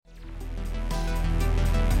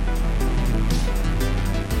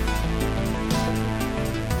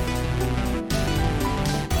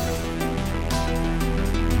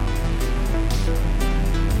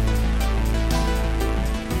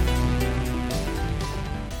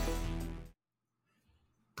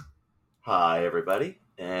Hi, everybody,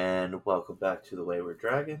 and welcome back to the Wayward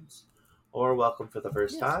Dragons, or welcome for the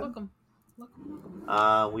first Yes, time. welcome.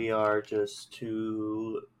 Welcome. We are just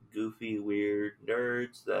two goofy, weird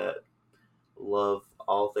nerds that love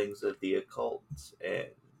all things of the occult and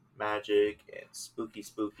magic and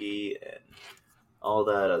spooky and all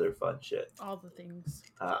that other fun shit. All the things.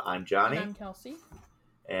 I'm And Johnny, I'm Kelsey.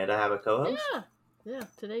 and I have a co-host. Yeah,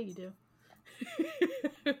 today you do.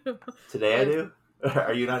 Today I do.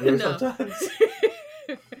 Are you not here No. sometimes?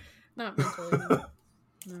 Not mentally, no.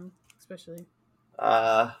 No, especially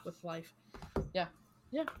with life. Yeah,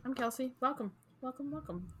 I'm Kelsey. Welcome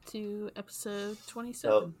to episode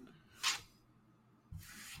 27.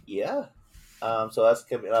 Yeah. So that's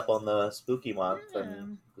coming up on the spooky month Yeah.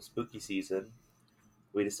 and the spooky season.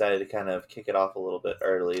 We decided to kind of kick it off a little bit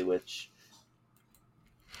early, which,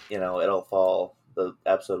 it'll fall. The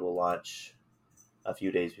episode will launch a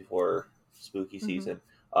few days before spooky season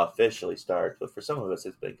officially starts. But for some of us,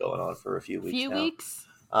 it's been going on for a few weeks now. Weeks?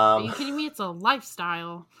 Are you kidding me? It's a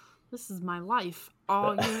lifestyle. This is my life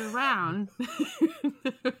all year round.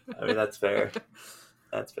 I mean, that's fair.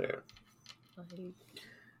 That's fair.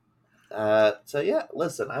 So yeah,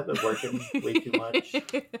 listen, I've been working way too much.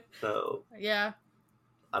 So yeah,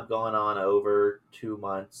 I'm going on over 2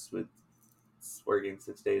 months with working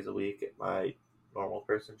 6 days a week at my normal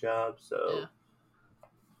person job. So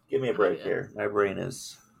give me a break here. My brain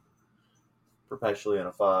is perpetually in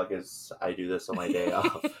a fog as I do this on my day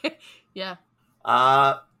off. Yeah.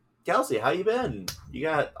 Kelsey, how you been? You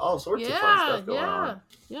got all sorts of fun stuff going on.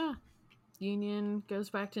 Yeah. Union goes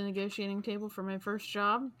back to negotiating table for my first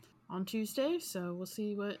job on Tuesday, so we'll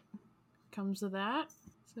see what comes of that.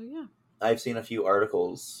 So yeah. I've seen a few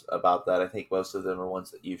articles about that. I think most of them are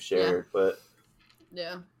ones that you've shared, but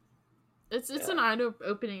yeah. It's an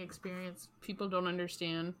eye-opening experience. People don't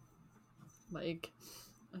understand, like,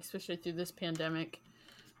 especially through this pandemic,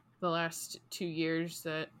 the last 2 years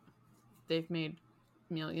that they've made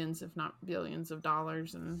millions, if not billions of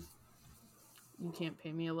dollars, and you can't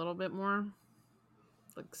pay me a little bit more?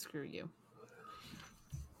 Like, screw you.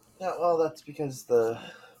 Yeah, well, that's because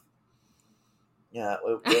yeah,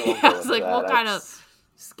 we I was like, we'll kind of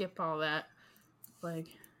skip all that. Like,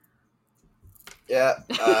 yeah,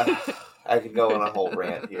 I could go on a whole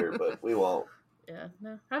rant here, but we won't. Yeah,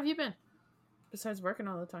 no. How have you been? Besides working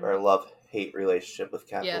all the time. Our love-hate relationship with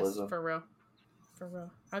capitalism. Yes, for real. For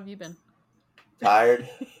real. How have you been? Tired.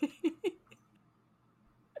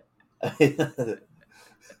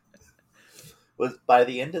 Was by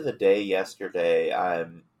the end of the day yesterday,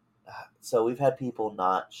 so we've had people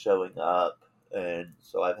not showing up, and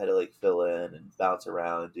so I've had to like fill in and bounce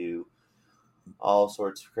around and do all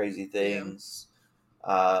sorts of crazy things.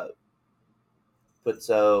 Yeah. But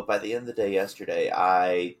so by the end of the day yesterday,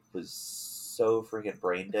 I was so freaking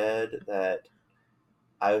brain dead that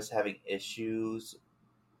I was having issues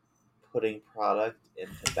putting product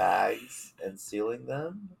into bags and sealing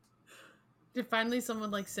them. Did finally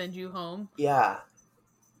someone like send you home? Yeah.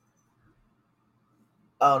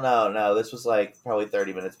 Oh no! This was like probably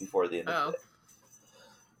 30 minutes before the end of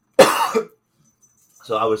the day.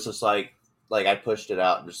 So I was just like I pushed it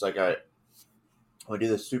out and just like, all right, I'm gonna do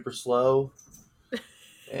this super slow,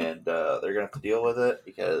 and they're gonna have to deal with it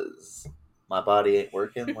because my body ain't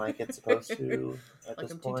working like it's supposed to at like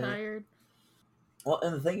this I'm point. Too tired. Well,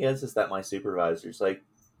 and the thing is that my supervisor's like,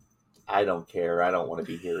 I don't care. I don't want to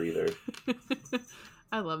be here either.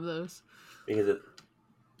 I love those. Because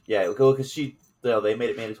because they made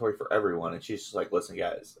it mandatory for everyone, and she's just like, listen,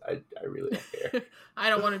 guys, I really don't care. I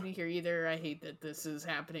don't want to be here either. I hate that this is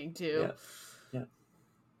happening too. Yeah.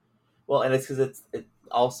 Well, and it's because it's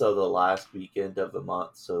also the last weekend of the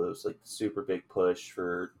month, so there's like super big push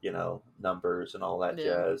for numbers and all that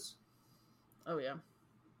jazz. Oh yeah.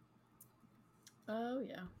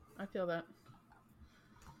 I feel that.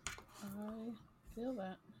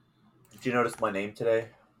 Did you notice my name today?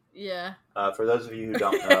 Yeah. For those of you who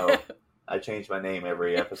don't know, I change my name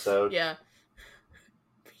every episode. Yeah.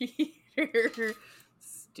 Peter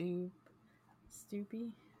Stooper.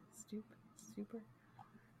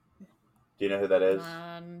 Do you know who that is?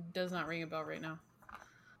 Does not ring a bell right now.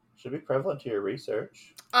 Should be prevalent to your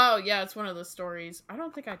research. Oh yeah, it's one of the stories. I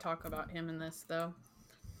don't think I talk about him in this though.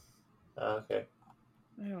 Okay.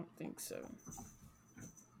 I don't think so.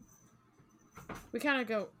 We kind of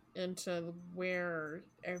go into where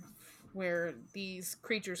these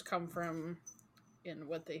creatures come from and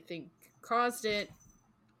what they think caused it,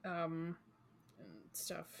 and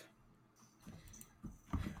stuff.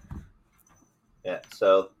 Yeah,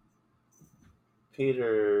 so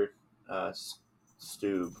Peter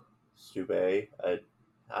Stube, I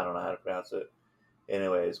don't know how to pronounce it.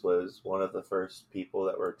 anyways, was one of the first people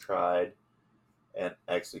that were tried and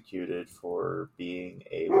executed for being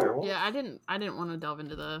a werewolf. Yeah, I didn't want to delve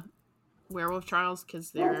into the werewolf trials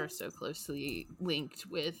because they're so closely linked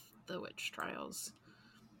with the witch trials.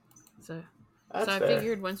 So That's I fair.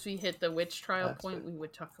 figured once we hit the witch trial That's point, fair. we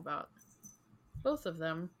would talk about both of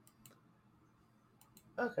them.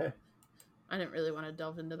 Okay. I didn't really want to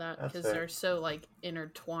delve into that That's because fair. they're so like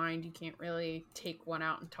intertwined. You can't really take one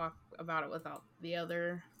out and talk about it without the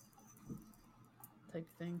other type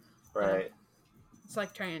of thing. You know? Right. It's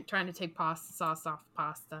like trying to take pasta sauce off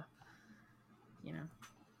pasta. You know,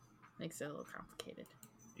 makes it a little complicated.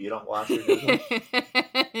 You don't wash your noodles?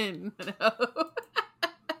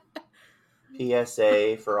 No.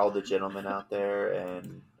 PSA for all the gentlemen out there,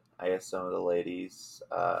 and I guess some of the ladies,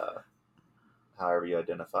 however you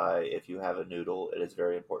identify, if you have a noodle, it is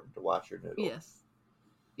very important to wash your noodle.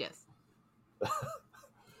 Yes.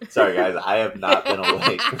 Sorry, guys, I have not been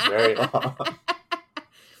awake for very long.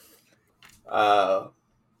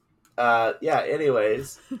 Yeah,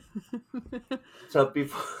 anyways. So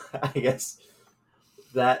people, I guess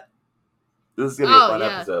that this is going to be a fun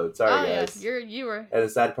episode. Sorry, guys. Yeah. You were. And the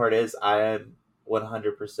sad part is I am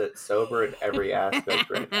 100% sober in every aspect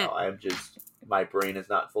right now. I'm just, my brain is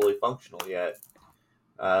not fully functional yet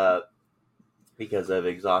because of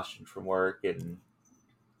exhaustion from work and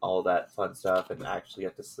all that fun stuff, and actually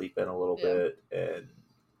have to sleep in a little bit and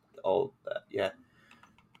all that. Yeah.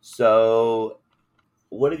 So,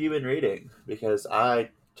 what have you been reading? Because I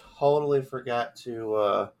totally forgot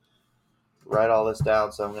to write all this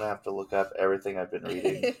down, so I'm gonna have to look up everything I've been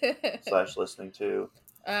reading / listening to.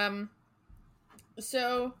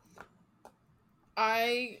 So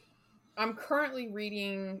I'm currently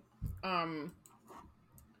reading. Let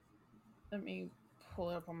me pull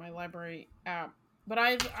it up on my library app. But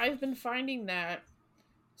I've been finding that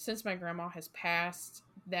since my grandma has passed,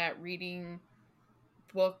 that reading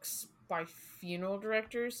books by funeral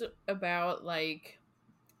directors about like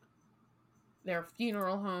their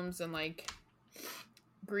funeral homes and like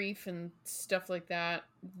grief and stuff like that,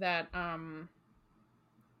 that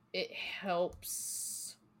it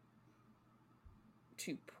helps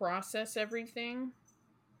to process everything.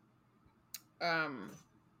 Because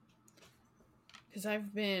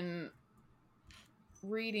I've been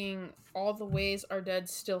reading All the Ways Our Dead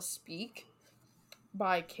Still Speak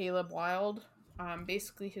by Caleb Wilde.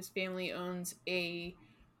 Basically, his family owns a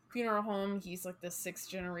funeral home. He's like the 6th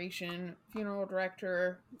generation funeral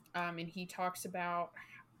director, and he talks about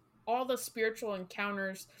all the spiritual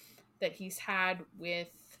encounters that he's had with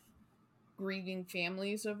grieving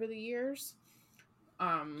families over the years,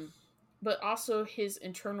 but also his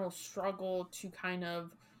internal struggle to kind of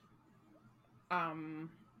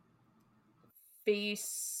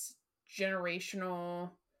face generational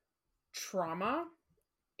trauma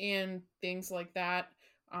and things like that.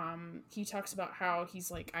 He talks about how he's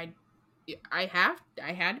like, I had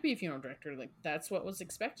to be a funeral director. Like, that's what was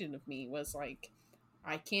expected of me, was like,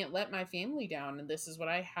 I can't let my family down, and this is what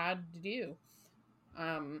I had to do.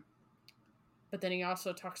 But then he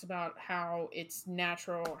also talks about how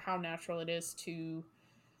natural it is to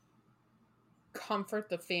comfort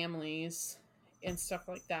the families and stuff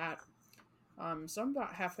like that. So I'm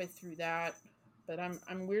about halfway through that, but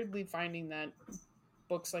I'm weirdly finding that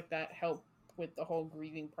books like that help with the whole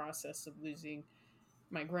grieving process of losing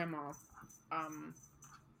my grandma.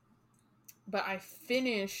 But I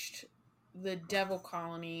finished The Devil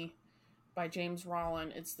Colony by James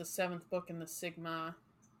Rollin. It's the 7th book in the Sigma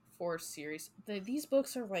Force series. These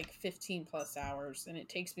books are like 15 plus hours, and it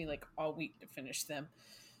takes me like all week to finish them.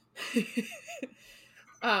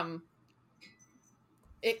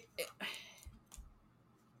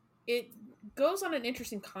 It goes on an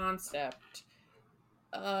interesting concept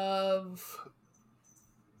of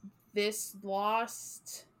this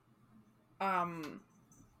lost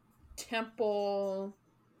temple,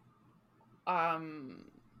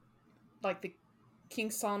 like the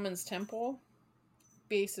King Solomon's temple,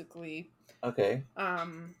 basically. Okay.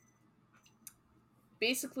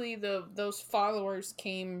 Basically those followers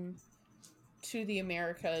came to the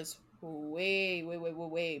Americas way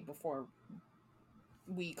before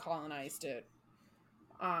we colonized it.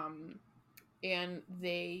 And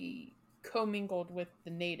they commingled with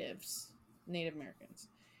the Native Americans.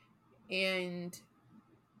 And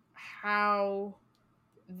how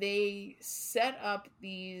they set up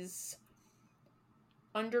these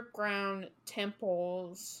underground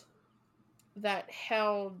temples that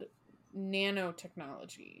held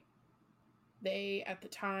nanotechnology. They, at the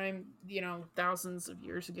time, thousands of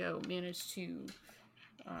years ago, managed to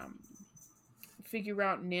figure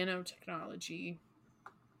out nanotechnology.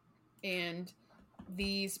 And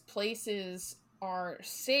these places are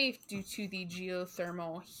safe due to the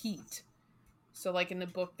geothermal heat. So, like in the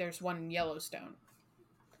book, there's one in Yellowstone.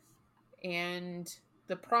 And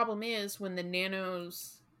the problem is when the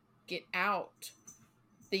nanos get out,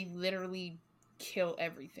 they literally kill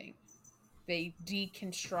everything. They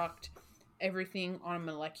deconstruct everything on a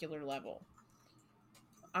molecular level.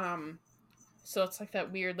 So it's like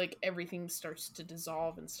that weird, like everything starts to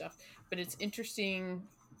dissolve and stuff. But it's interesting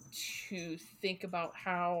to think about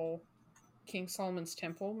how King Solomon's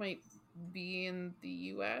Temple might be in the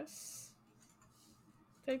US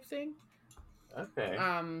type thing. Okay.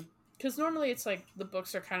 Because normally it's like the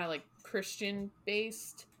books are kind of like Christian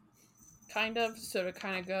based, kind of. So to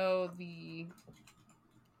kind of go the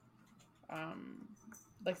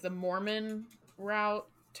like the Mormon route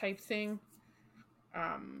type thing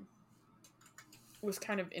was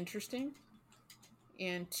kind of interesting,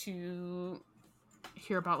 and to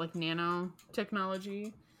hear about like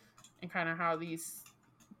nanotechnology and kind of how these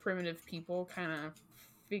primitive people kind of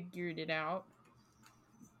figured it out.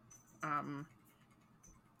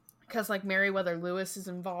 Because like Meriwether Lewis is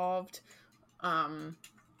involved,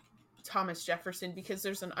 Thomas Jefferson, because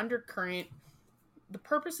there's an undercurrent. The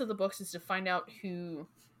purpose of the books is to find out who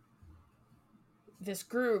this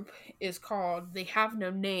group is called. They have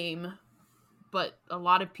no name, but a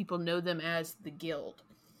lot of people know them as the Guild.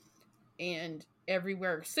 And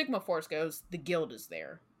everywhere Sigma Force goes, the Guild is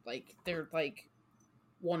there. Like, they're like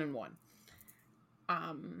one and one.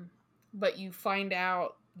 But you find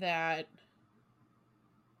out that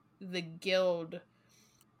the Guild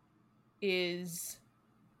is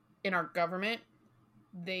in our government.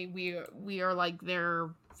 We are like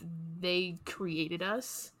they created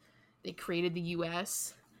us. They created the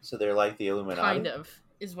US. So they're like the Illuminati? Kind of,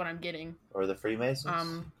 is what I'm getting. Or the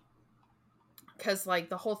Freemasons? Because, like,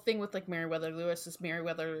 the whole thing with, like, Meriwether Lewis is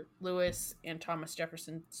Meriwether Lewis and Thomas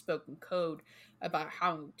Jefferson spoke in code about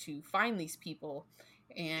how to find these people.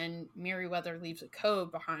 And Meriwether leaves a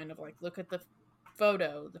code behind of, like, look at the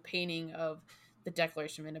photo, the painting of the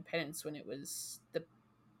Declaration of Independence when it was the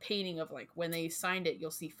painting of, like, when they signed it, you'll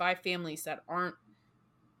see 5 families that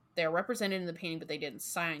they're represented in the painting, but they didn't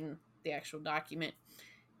sign the actual document.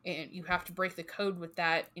 And you have to break the code with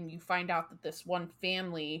that, and you find out that this one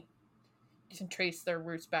family can trace their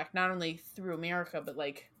roots back not only through America, but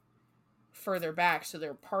like further back. So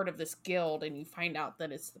they're part of this guild, and you find out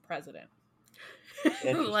that it's the president.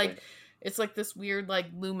 Like, it's like this weird, like,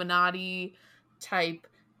 Illuminati type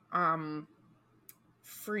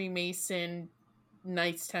Freemason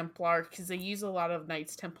Knights Templar, because they use a lot of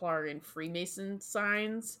Knights Templar and Freemason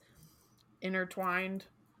signs intertwined.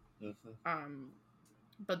 Mm-hmm.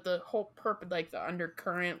 But the whole purpose, like the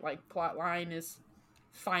undercurrent, like plot line is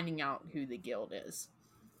finding out who the Guild is.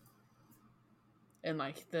 And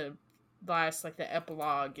like the last, like the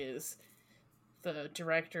epilogue is the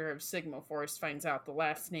director of Sigma Force finds out the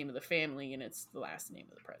last name of the family, and it's the last name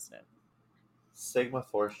of the president. Sigma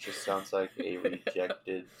Force just sounds like a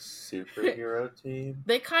rejected superhero team.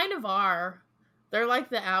 They kind of are. They're like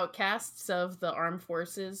the outcasts of the armed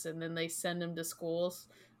forces, and then they send them to schools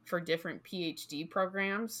for different PhD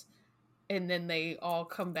programs, and then they all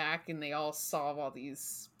come back and they all solve all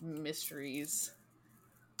these mysteries.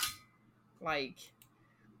 Like,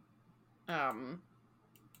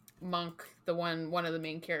 Monk, one of the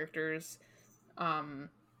main characters,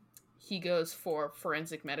 he goes for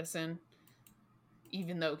forensic medicine,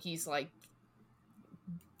 even though he's like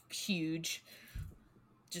huge,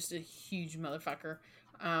 just a huge motherfucker.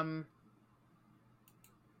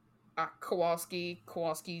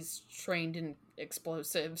 Kowalski's trained in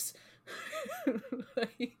explosives.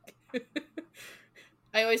 Like,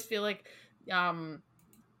 I always feel like,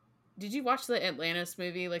 did you watch the Atlantis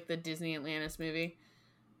movie, like the Disney Atlantis movie?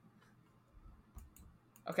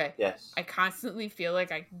 Okay. Yes. I constantly feel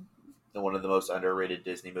like one of the most underrated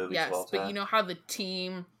Disney movies of all time. But you know how the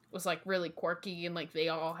team was like really quirky and like they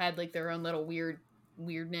all had like their own little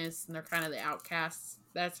weirdness, and they're kind of the outcasts.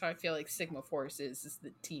 That's how I feel like Sigma Force is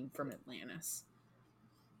the team from Atlantis.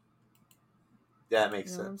 That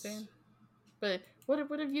makes sense. What I'm saying? But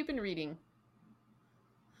what have you been reading?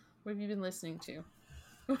 What have you been listening to?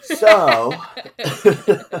 So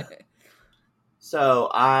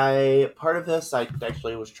part of this, I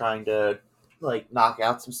actually was trying to like knock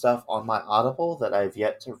out some stuff on my Audible that I've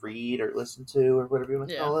yet to read or listen to or whatever you want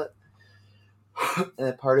to call it.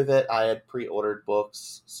 And part of it, I had pre-ordered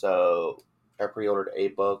books, so I pre-ordered a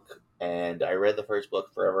book, and I read the first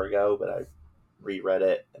book forever ago, but I reread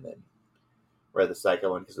it and then read the second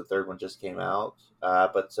one because the third one just came out.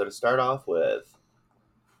 But so to start off with,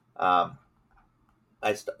 so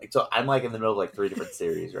I'm like in the middle of like 3 different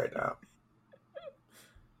series right now.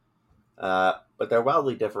 But they're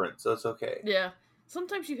wildly different, so it's okay. Yeah.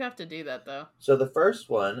 Sometimes you have to do that, though. So the first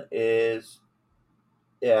one is,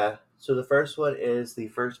 So the first one is the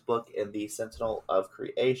first book in the Sentinel of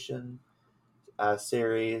Creation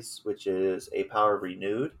series, which is A Power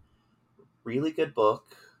Renewed. Really good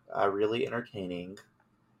book, really entertaining.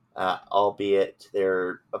 Albeit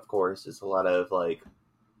there, of course, is a lot of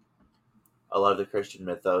the Christian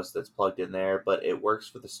mythos that's plugged in there, but it works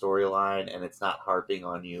for the storyline, and it's not harping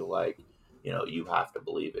on you you have to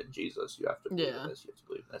believe in Jesus, you have to believe in this, you have to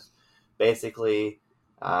believe in this. Basically,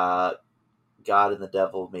 God and the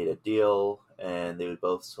devil made a deal, and they would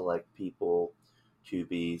both select people to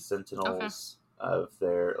be sentinels of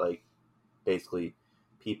their, basically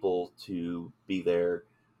people to be their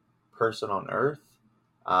person on Earth.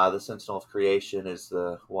 The Sentinel of Creation is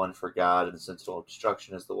the one for God, and the Sentinel of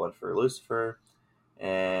Destruction is the one for Lucifer.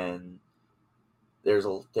 And there's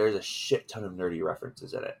a shit ton of nerdy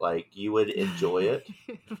references in it. You would enjoy it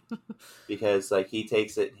because he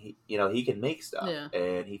takes it. He can make stuff,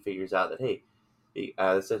 and he figures out that hey, the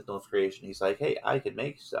Sentinel of Creation. He's like, hey, I can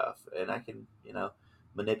make stuff, and I can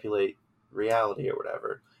manipulate reality or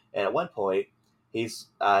whatever. And at one point, he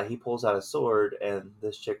pulls out a sword, and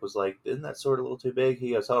this chick was like, isn't that sword a little too big?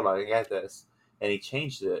 He goes, hold on, I got this. And he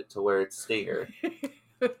changed it to where it's Stinger.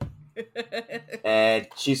 And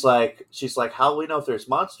she's like, how do we know if there's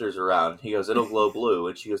monsters around? He goes, it'll glow blue.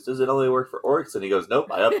 And she goes, does it only work for orcs? And he goes, nope,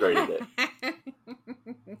 I upgraded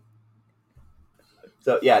it.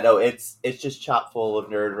 So yeah, no, it's just chock full of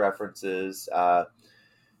nerd references.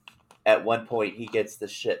 At one point, he gets the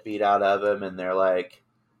shit beat out of him, and they're like,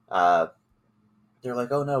 oh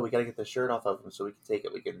no, we gotta get the shirt off of him so we can take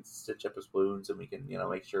it. We can stitch up his wounds, and we can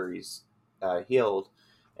make sure he's healed.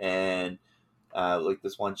 And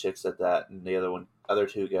this one chick said that, and the other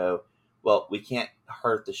two go, well, we can't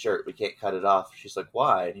hurt the shirt, we can't cut it off. She's like,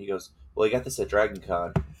 why? And he goes, well, he got this at Dragon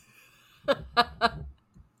Con.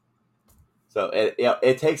 So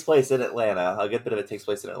it takes place in Atlanta. A good bit of it takes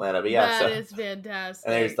place in Atlanta, but yeah, that is fantastic.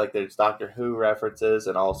 And there's Doctor Who references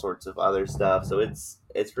and all sorts of other stuff. So it's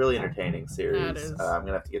really entertaining series. That is. I'm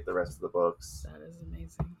gonna have to get the rest of the books. That is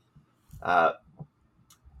amazing.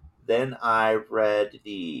 Then I read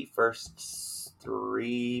the first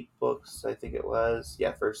 3 books. I think it was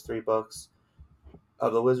first 3 books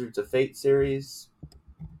of the Wizards of Fate series.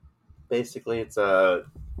 Basically, it's the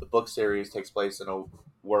book series takes place in a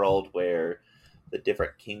world where the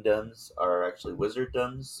different kingdoms are actually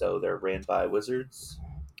wizarddoms, so they're ran by wizards.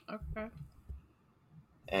 Okay.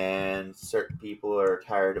 And certain people are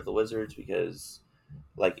tired of the wizards because,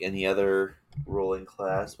 like any other ruling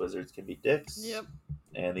class, wizards can be dicks. Yep.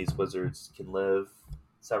 And these wizards can live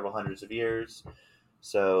several hundreds of years.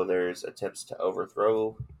 So there's attempts to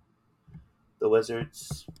overthrow the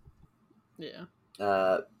wizards. Yeah.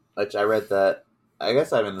 Which I read that. I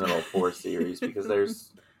guess I'm in the middle of 4 series because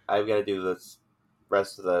I've got to do the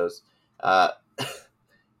rest of those.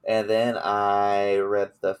 And then I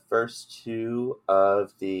read the first 2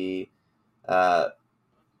 of the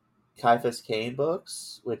Caiaphas Cain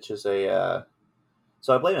books, which is so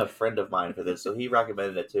I blame a friend of mine for this. So he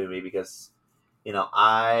recommended it to me because,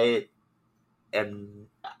 I've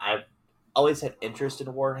always had interest in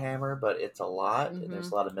Warhammer, but it's a lot, and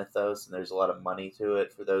there's a lot of mythos, and there's a lot of money to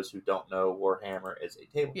it. For those who don't know, Warhammer is a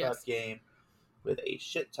tabletop game with a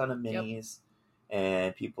shit ton of minis,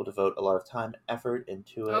 and people devote a lot of time and effort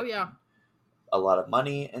into it. Oh, yeah. A lot of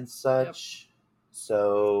money and such. Yep.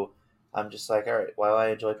 So I'm just like, all right, while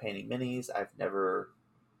I enjoy painting minis, I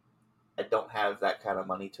don't have that kind of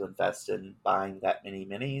money to invest in buying that many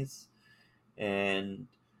minis. And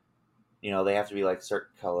they have to be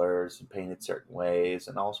certain colors and painted certain ways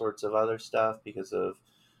and all sorts of other stuff because of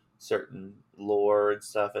certain lore and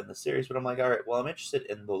stuff in the series. But I'm like, all right, well, I'm interested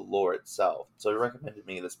in the lore itself. So he recommended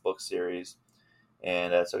me this book series.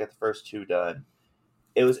 And so I got the first 2 done.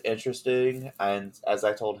 It was interesting. And as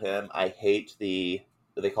I told him, I hate they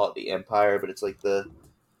call it the Empire, but it's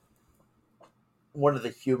one of the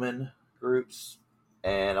human groups.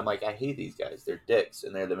 And I'm like, I hate these guys. They're dicks.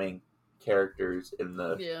 And they're the main characters in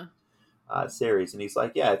the series. And he's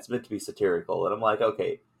like, yeah, it's meant to be satirical. And I'm like,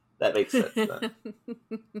 okay, that makes sense then.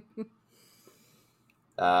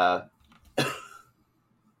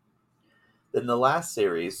 Then the last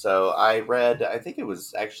series, so I read, I think it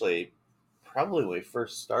was actually probably when we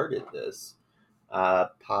first started this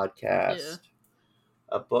podcast,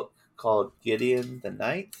 a book called Gideon the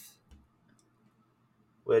Ninth,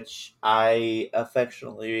 which I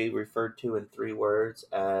affectionately referred to in 3 words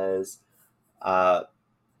as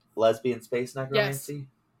lesbian space necromancy. Yes.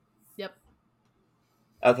 Yep.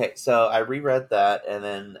 Okay, so I reread that, and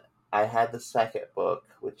then I had the second book,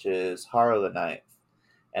 which is Horror the Ninth,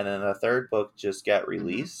 and then the third book just got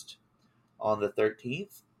released on the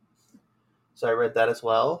 13th. So I read that as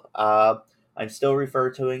well. I'm still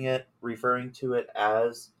referring to it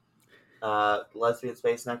as Lesbian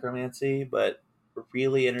Space Necromancy, but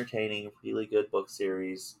really entertaining, really good book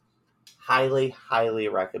series. Highly, highly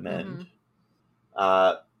recommend.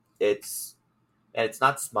 Uh, it's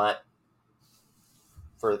not smut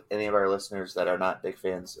for any of our listeners that are not big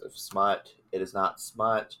fans of smut. It is not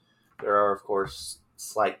smut. There are, of course,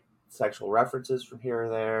 slight sexual references from here or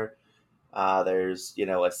there. There's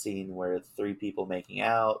a scene where 3 people making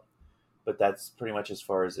out, but that's pretty much as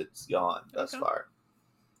far as it's gone thus far.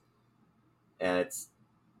 And it's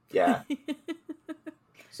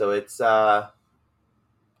so it's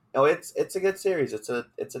it's a good series.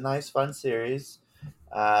 It's a nice fun series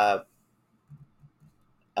about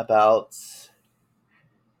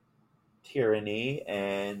tyranny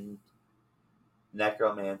and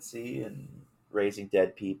necromancy and raising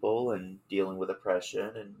dead people and dealing with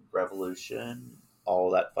oppression and revolution, all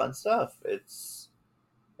that fun stuff. It's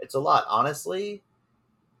a lot. Honestly,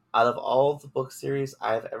 out of all the book series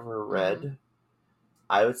I've ever read,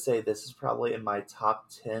 I would say this is probably in my top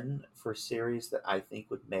 10 for series that I think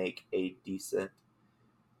would make a decent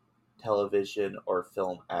television or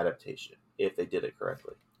film adaptation if they did it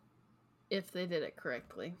correctly. If they did it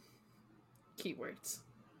correctly. Keywords.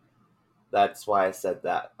 That's why I said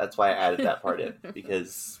that. That's why I added that part in,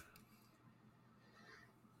 because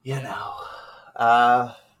yeah.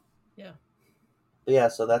 Yeah,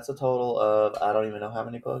 so that's a total of, I don't even know how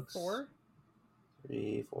many books. 4?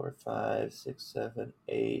 3, 4, 5, 6, 7,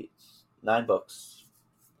 8, 9 books.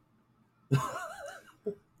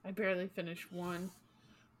 I barely finished 1.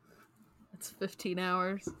 That's 15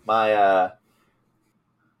 hours. My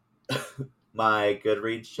my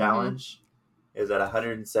Goodreads challenge is at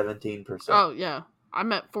 117%. Oh yeah,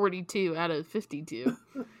 I'm at 42 out of 52.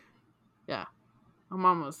 Yeah, I'm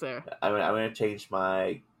almost there. I'm gonna change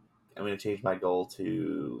my goal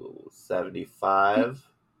to 75.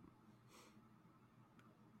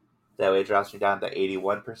 That way it drops me down to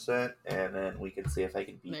 81%, and then we can see if I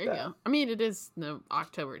can beat that. There you go. I mean, it is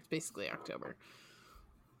October. It's basically October.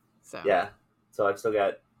 So yeah. So I've still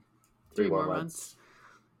got 3 more months.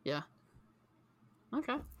 Yeah.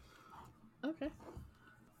 Okay.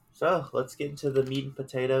 So let's get into the meat and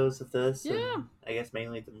potatoes of this. Yeah. And I guess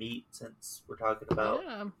mainly the meat, since we're talking about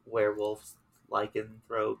werewolves,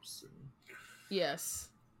 lycanthropes, and yes,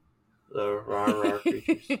 the raw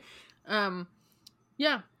creatures.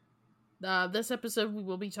 Yeah. This episode we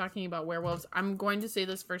will be talking about werewolves. I'm going to say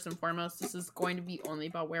this first and foremost. This is going to be only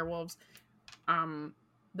about werewolves.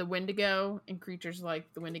 The Wendigo and creatures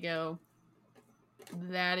like the Wendigo,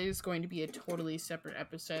 that is going to be a totally separate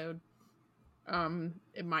episode. In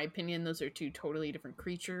my opinion, those are 2 totally different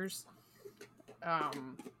creatures.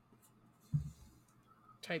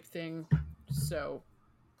 Type thing. So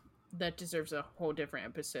that deserves a whole different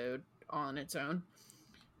episode on its own.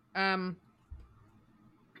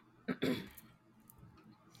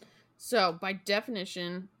 So, by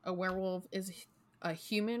definition, a werewolf is a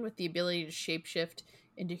human with the ability to shapeshift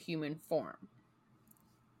into human form.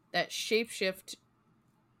 That shapeshift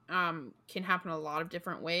can happen a lot of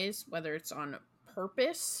different ways, whether it's on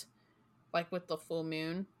purpose, like with the full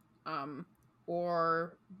moon,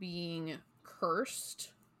 or being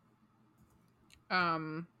cursed,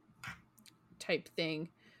 type thing,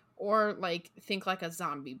 or like think like a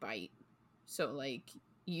zombie bite. So like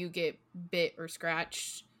you get bit or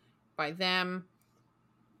scratched by them,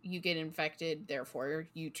 you get infected, therefore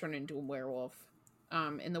you turn into a werewolf.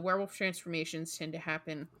 And the werewolf transformations tend to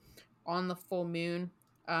happen on the full moon.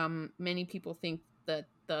 Many people think that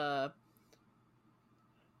the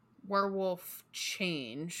werewolf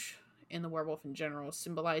change and the werewolf in general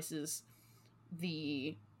symbolizes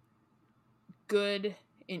the good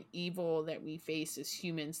and evil that we face as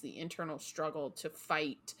humans, the internal struggle to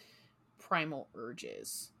fight primal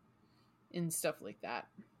urges and stuff like that.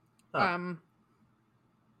 And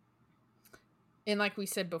like we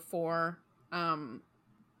said before, I'm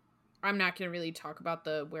not going to really talk about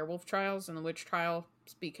the werewolf trials and the witch trials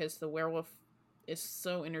because the werewolf is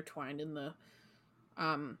so intertwined in the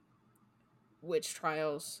witch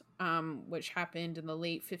trials, which happened in the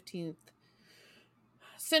late 15th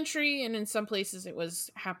century, and in some places it was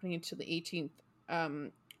happening into the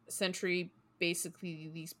 18th century. Basically,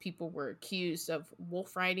 these people were accused of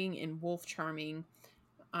wolf riding and wolf charming.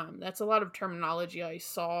 That's a lot of terminology I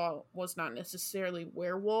saw was not necessarily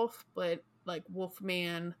werewolf, but like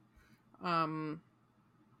wolfman,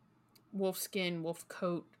 wolf skin, wolf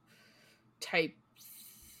coat type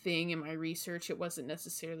thing in my research. It wasn't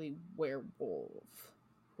necessarily werewolf,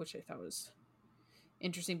 which I thought was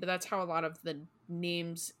interesting, but that's how a lot of the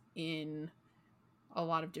names in a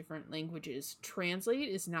lot of different languages translate.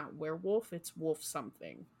 Is not werewolf, it's wolf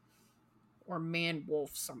something or man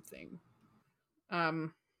wolf something.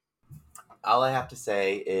 All I have to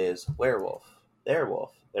say is werewolf, their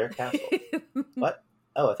wolf, their castle. What?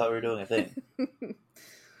 Oh, I thought we were doing a thing.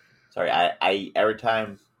 Sorry, I every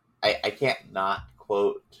time I can't not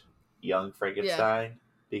quote Young Frankenstein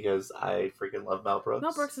because I freaking love Mel Brooks.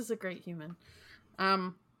 Mel Brooks is a great human.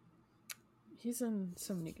 He's in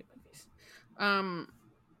so many good movies.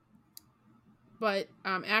 But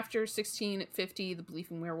after 1650, the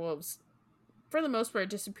belief in werewolves, for the most part,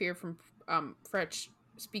 disappeared from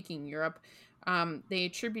French-speaking Europe. They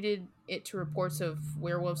attributed it to reports of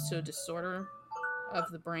werewolves to a disorder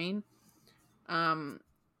of the brain.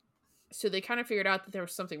 So they kind of figured out that there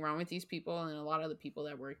was something wrong with these people, and a lot of the people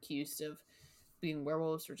that were accused of being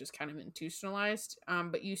werewolves were just kind of institutionalized.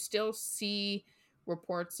 But you still see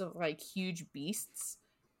reports of like huge beasts,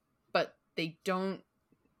 but they don't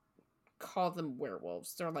call them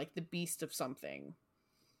werewolves. They're like the beast of something.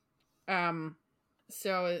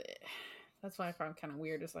 So that's why I found kind of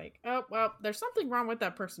weird. It's like, oh well, there's something wrong with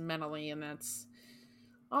that person mentally, and that's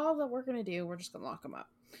all that we're gonna do. We're just gonna lock them up.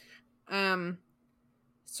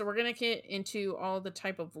 So we're gonna get into all the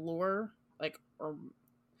type of lore, like or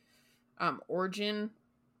origin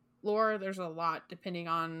lore. There's a lot depending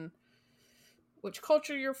on which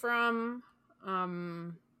culture you're from,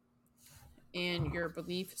 and your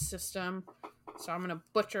belief system. So I'm gonna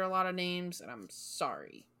butcher a lot of names, and I'm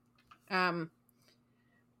sorry. But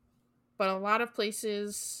a lot of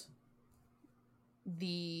places,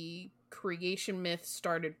 the creation myth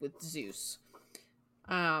started with Zeus.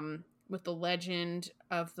 With the legend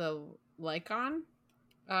of the Lycaon.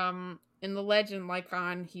 In the legend,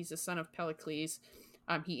 Lycaon, he's a son of Pericles.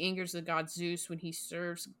 He angers the god Zeus when he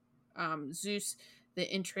serves Zeus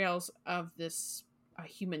the entrails of this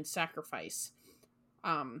human sacrifice.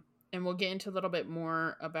 And we'll get into a little bit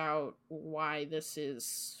more about why this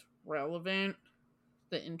is relevant,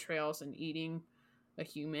 the entrails and eating a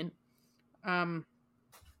human.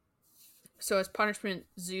 So as punishment,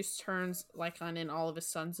 Zeus turns Lycaon and all of his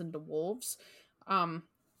sons into wolves.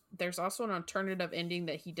 There's also an alternative ending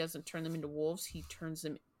that he doesn't turn them into wolves. He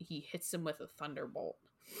hits them with a thunderbolt.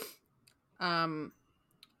 And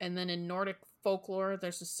then in Nordic folklore,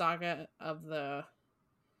 there's a saga of the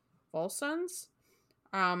Volsungs.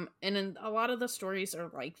 And in a lot of the stories are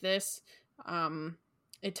like this.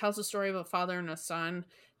 It tells the story of a father and a son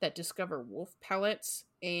that discover wolf pellets,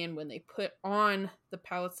 and when they put on the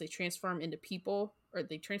pellets, they transform into people, or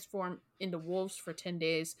they transform into wolves for 10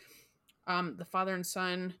 days. The father and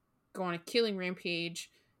son go on a killing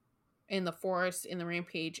rampage in the forest, and the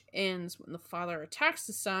rampage ends when the father attacks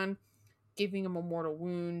the son, giving him a mortal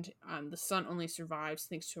wound. The son only survives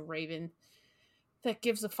thanks to a raven that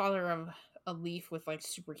gives the father a leaf with like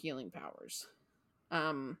super healing powers.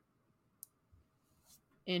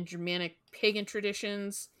 In Germanic pagan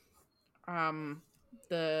traditions,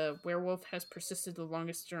 the werewolf has persisted the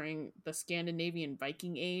longest during the Scandinavian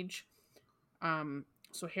Viking Age.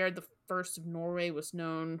 So Harald the First of Norway was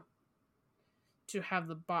known to have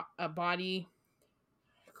a body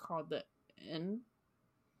called the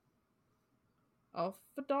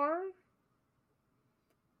Ulfhedar.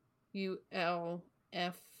 Ulfhednar.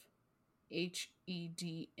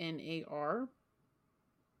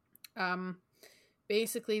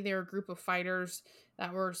 Basically, they're a group of fighters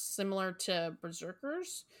that were similar to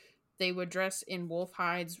berserkers. They would dress in wolf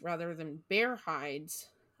hides rather than bear hides,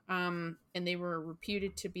 and they were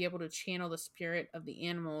reputed to be able to channel the spirit of the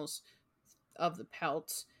animals of the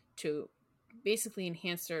pelts to basically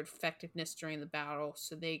enhance their effectiveness during the battle.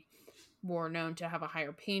 So they were known to have a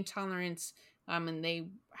higher pain tolerance, and they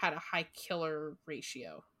had a high killer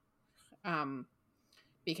ratio,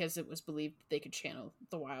 because it was believed they could channel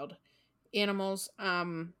the wild animals.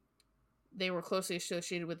 They were closely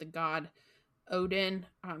associated with the god Odin.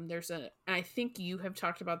 And I think you have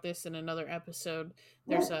talked about this in another episode.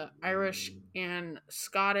 There's a Irish and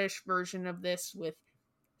Scottish version of this with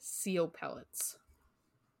seal pellets.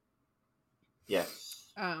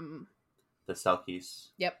 Yes. The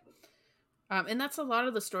Selkies. Yep. And that's a lot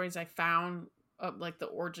of the stories I found, like the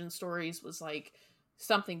origin stories, was like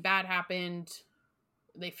something bad happened.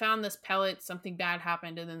 They found this pellet, something bad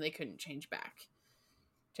happened, and then they couldn't change back,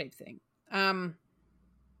 type thing.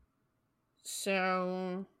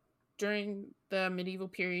 So during the medieval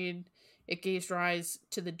period, it gave rise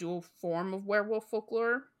to the dual form of werewolf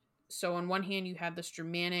folklore. So on one hand, you had this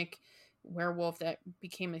Germanic werewolf that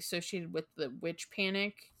became associated with the witch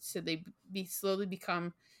panic. So they slowly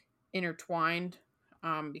become intertwined,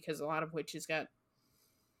 because a lot of witches got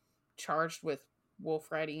charged with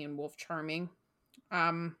wolf riding and wolf charming.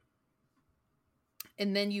 And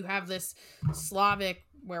then you have this Slavic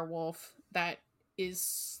werewolf that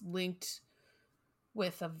is linked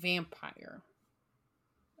with a vampire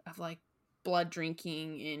of like blood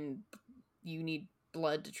drinking, and you need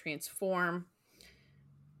blood to transform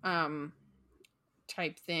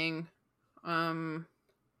type thing.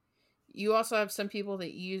 You also have some people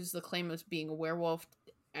that use the claim of being a werewolf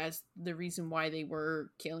as the reason why they were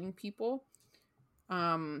killing people.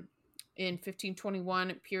 In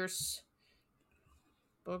 1521, Pierce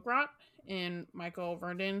Bogrot and Michael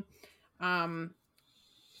Verdon,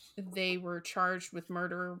 they were charged with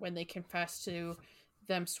murder when they confessed to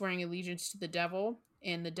them swearing allegiance to the devil,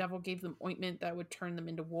 and the devil gave them ointment that would turn them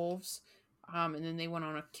into wolves. And then they went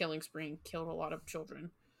on a killing spree and killed a lot of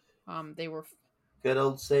children. They were good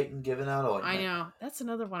old Satan giving out ointment. I know, that's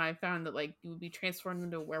another one I found, that like you would be transformed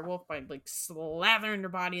into a werewolf by like slathering your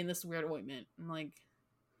body in this weird ointment. I'm like,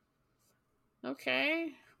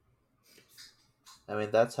 okay. I mean,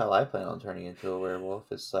 that's how I plan on turning into a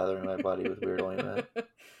werewolf, is slathering my body with weird ointment.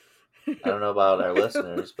 I don't know about our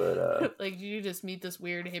listeners, but like you just meet this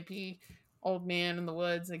weird hippie old man in the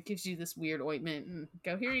woods that gives you this weird ointment and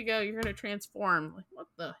go, here you go, you're gonna transform. Like, what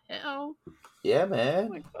the hell? Yeah, man.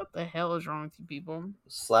 Like, what the hell is wrong with you people?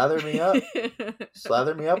 Slather me up.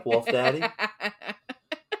 Slather me up, Wolf Daddy.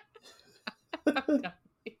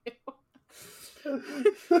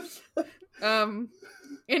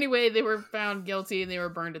 Anyway, they were found guilty and they were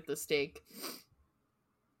burned at the stake.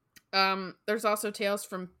 There's also tales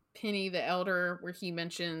from Pliny the Elder where he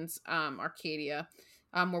mentions Arcadia,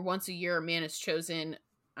 where once a year a man is chosen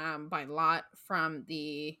by lot from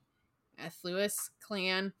the Athluis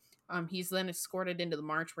clan. He's then escorted into the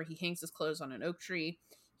marsh where he hangs his clothes on an oak tree.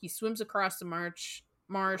 He swims across the marsh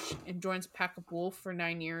and joins a pack of wolves for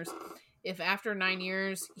 9 years. If after 9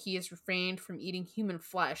 years he has refrained from eating human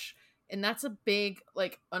flesh, and that's a big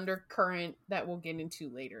like undercurrent that we'll get into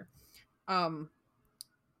later, of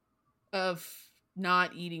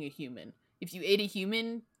not eating a human. If you ate a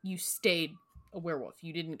human, you stayed a werewolf.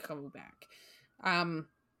 You didn't come back.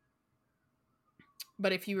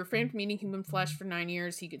 But if he refrained from eating human flesh for 9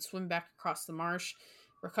 years, he could swim back across the marsh,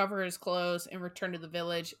 recover his clothes, and return to the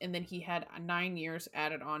village. And then he had 9 years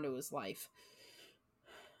added onto his life.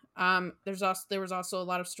 There was also a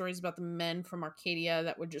lot of stories about the men from Arcadia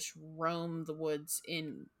that would just roam the woods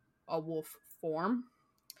in a wolf form.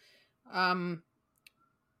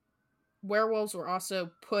 Werewolves were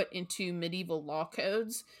also put into medieval law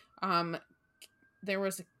codes. There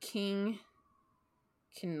was a King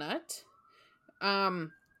Canute,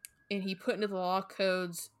 and he put into the law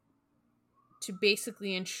codes to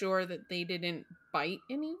basically ensure that they didn't bite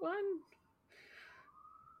anyone.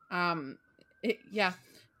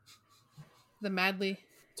 The Madley.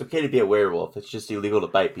 It's okay to be a werewolf. It's just illegal to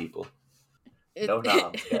bite people. No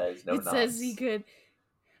noms, guys. No noms. It says he could.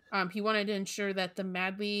 He wanted to ensure that the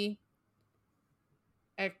Madley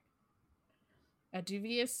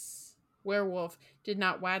Aduvius werewolf did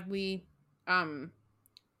not widely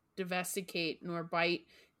devasticate nor bite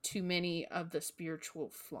too many of the spiritual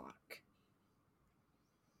flock.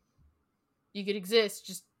 You could exist,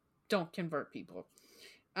 just don't convert people.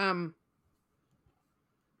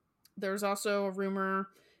 There's also a rumor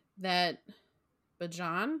that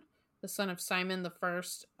Bajan, the son of Simon I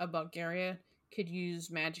of Bulgaria, could use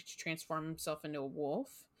magic to transform himself into a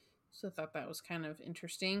wolf. So I thought that was kind of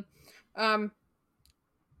interesting. And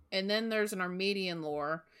then there's an Armadian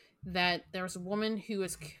lore that there was a woman who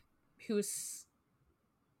was she was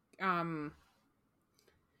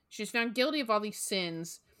found guilty of all these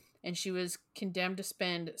sins, and she was condemned to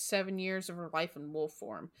spend 7 years of her life in wolf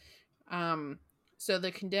form. So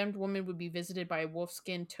the condemned woman would be visited by a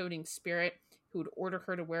wolfskin toting spirit who would order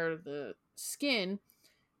her to wear the skin.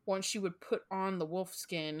 Once she would put on the wolf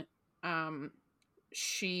skin,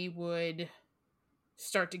 she would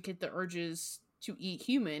start to get the urges to eat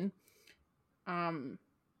human. And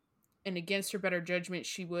against her better judgment,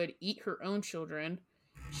 she would eat her own children.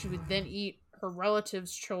 She would then eat her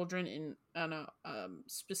relatives' children in a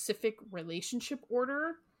specific relationship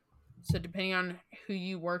order. So depending on who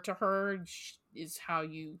you were to her is how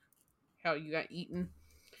you got eaten.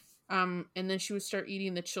 And then she would start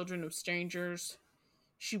eating the children of strangers.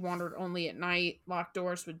 She wandered only at night. Locked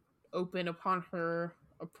doors would open upon her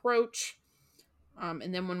approach.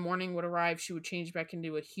 And then when morning would arrive, she would change back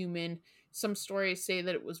into a human. Some stories say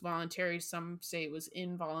that it was voluntary. Some say it was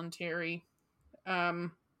involuntary.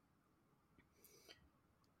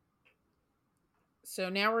 So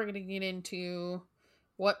now we're going to get into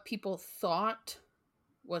what people thought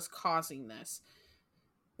was causing this.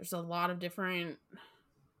 There's a lot of different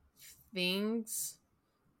things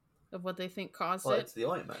of what they think caused it. It's the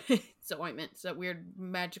ointment. It's the ointment. It's that weird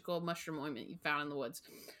magical mushroom ointment you found in the woods.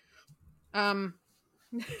 I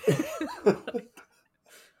mean,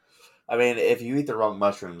 if you eat the wrong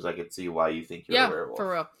mushrooms, I could see why you think you're a werewolf. For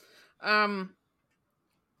real.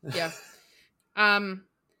 Yeah.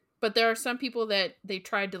 But there are some people that they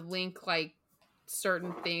tried to link like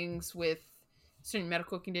certain things with certain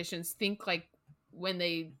medical conditions. Think like when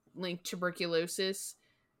they link tuberculosis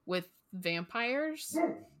with vampires.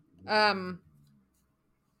 So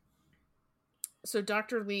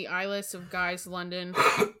Dr. Lee Eilis of Guy's London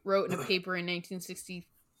wrote in a paper in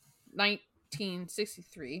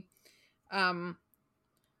 1963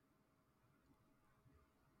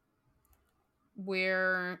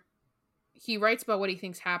 where he writes about what he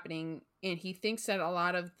thinks happening, and he thinks that a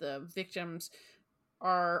lot of the victims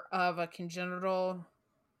are of a congenital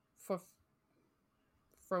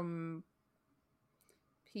from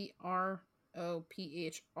PROPHRYA.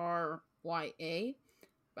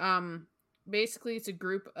 Basically, it's a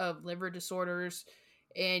group of liver disorders,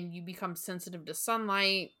 and you become sensitive to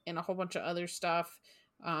sunlight and a whole bunch of other stuff.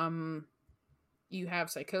 You have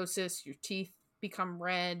psychosis, your teeth become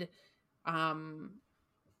red.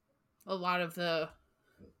 A lot of the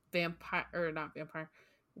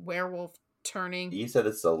werewolf turning. You said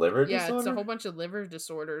it's a liver disorder? Yeah, it's a whole bunch of liver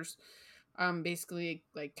disorders. Basically,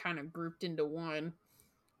 like, kind of grouped into one.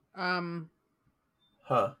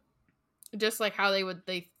 Just like how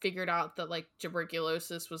they figured out that, like,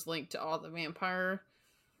 tuberculosis was linked to all the vampire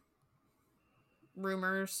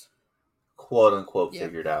rumors. Quote unquote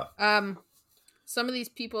figured out. Some of these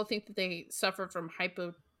people think that they suffer from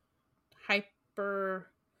hypertrichosis.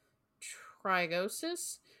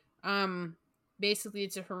 Basically,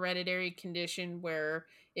 it's a hereditary condition where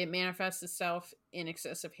it manifests itself in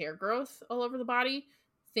excessive hair growth all over the body.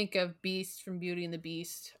 Think of Beast from Beauty and the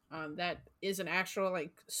Beast. That is an actual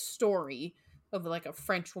like story of like a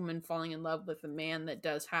French woman falling in love with a man that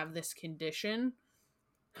does have this condition.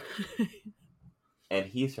 And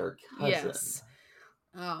he's her cousin. Yes.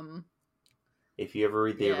 If you ever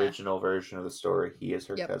read the original version of the story, he is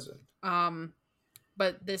her cousin.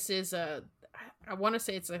 But this is I want to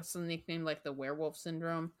say it's like some nickname like the werewolf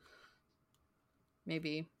syndrome.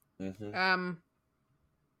 Maybe. Mm-hmm.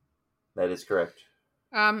 That is correct.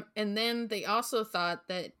 And then they also thought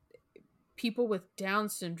that people with Down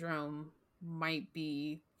syndrome might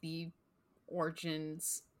be the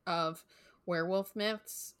origins of werewolf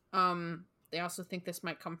myths. They also think this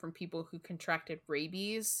might come from people who contracted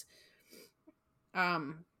rabies.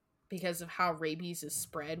 Because of how rabies is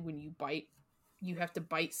spread when you bite. You have to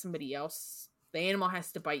bite somebody else. The animal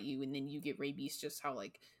has to bite you, and then you get rabies, just how,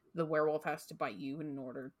 like, the werewolf has to bite you in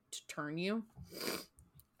order to turn you.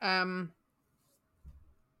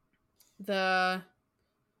 The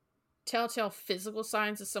telltale physical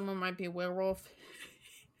signs that someone might be a werewolf.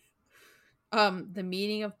 The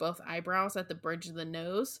meeting of both eyebrows at the bridge of the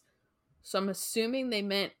nose. So I'm assuming they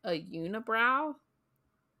meant a unibrow.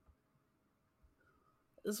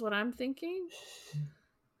 Is what I'm thinking.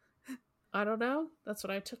 I don't know. That's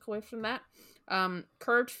what I took away from that.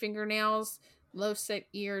 Curved fingernails, low set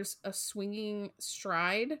ears, a swinging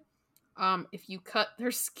stride. If you cut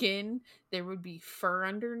their skin, there would be fur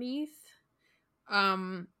underneath.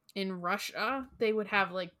 In Russia, they would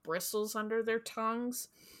have like bristles under their tongues.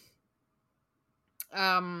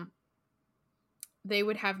 They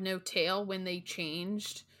would have no tail when they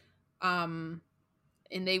changed.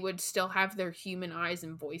 And they would still have their human eyes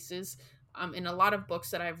and voices. In a lot of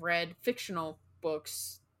books that I've read, fictional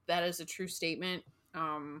books, that is a true statement.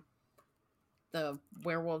 The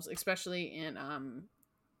werewolves, especially in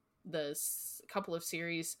the couple of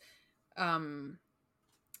series. I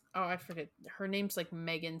forget. Her name's like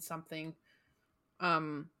Megan something.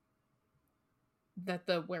 That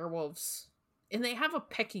the werewolves... And they have a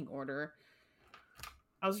pecking order.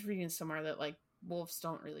 I was reading somewhere that like wolves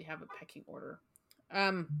don't really have a pecking order.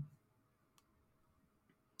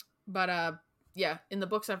 But in the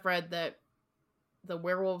books I've read that the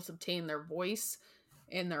werewolves obtain their voice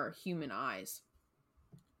and their human eyes.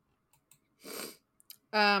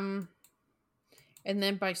 And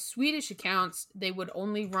then by Swedish accounts, they would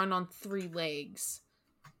only run on 3 legs.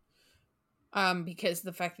 Because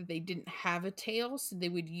the fact that they didn't have a tail, so they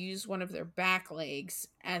would use one of their back legs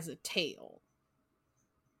as a tail.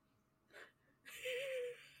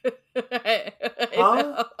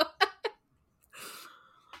 Huh?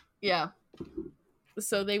 Yeah.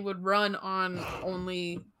 So they would run on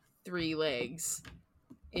only 3 legs.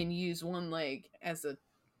 and use one leg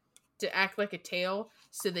to act like a tail,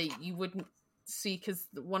 so that you wouldn't see, because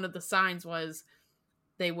one of the signs was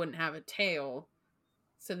they wouldn't have a tail,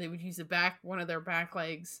 so they would use one of their back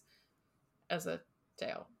legs as a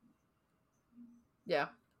tail. Yeah,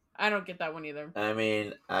 I don't get that one either. I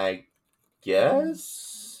mean, I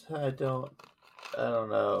guess I don't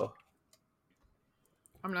know.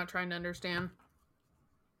 I'm not trying to understand.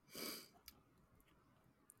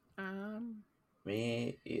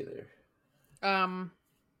 Me either.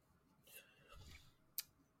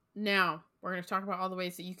 Now we're going to talk about all the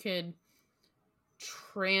ways that you could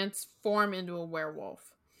transform into a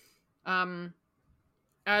werewolf.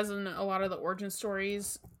 As in a lot of the origin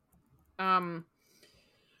stories,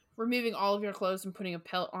 removing all of your clothes and putting a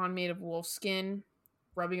pelt on made of wolf skin,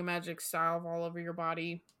 rubbing a magic salve all over your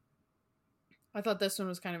body. I thought this one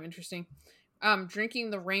was kind of interesting. Drinking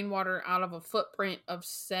the rainwater out of a footprint of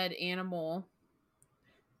said animal,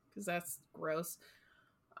 because that's gross,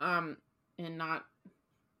 and not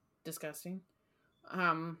disgusting.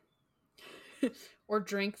 Or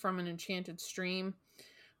drink from an enchanted stream.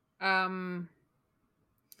 16th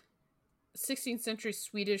century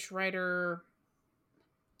Swedish writer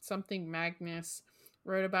something Magnus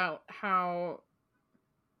wrote about how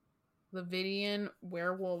the Vidian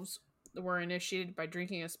werewolves were initiated by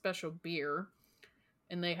drinking a special beer,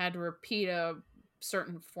 and they had to repeat a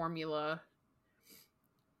certain formula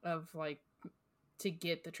of to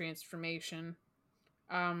get the transformation.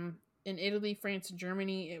 In Italy, France, and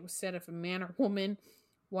Germany, it was said if a man or woman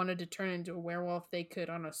wanted to turn into a werewolf, they could,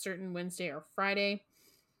 on a certain Wednesday or Friday,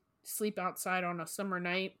 sleep outside on a summer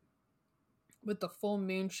night with the full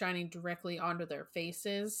moon shining directly onto their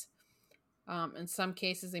faces. In some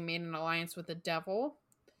cases, they made an alliance with the devil,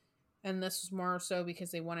 and this was more so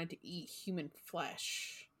because they wanted to eat human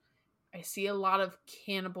flesh. I see a lot of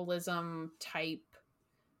cannibalism type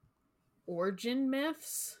origin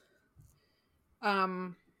myths.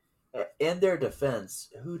 In their defense,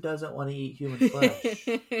 who doesn't want to eat human flesh?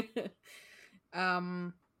 I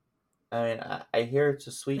mean, I hear it's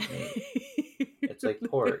a sweet meat. It's like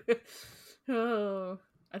pork. Oh,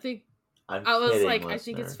 I think I'm I was kidding, like, listeners. I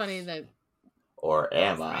think it's funny that. Or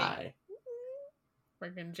am I?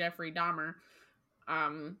 Freaking Jeffrey Dahmer.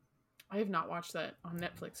 I have not watched that on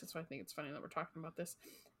Netflix, so I think it's funny that we're talking about this.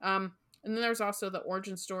 And then there's also the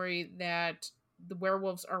origin story that the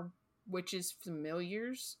werewolves are witches'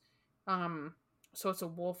 familiars. So it's a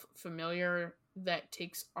wolf familiar that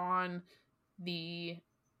takes on the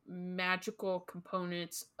magical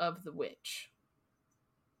components of the witch.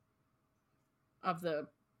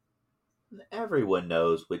 Everyone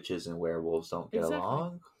knows witches and werewolves don't get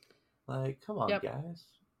along. Like, come on, guys.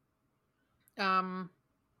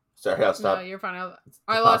 Sorry, I'll stop. No, you're fine.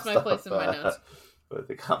 I lost my place in my notes. With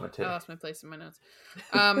the commentary. I lost my place in my notes.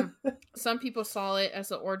 Some people saw it as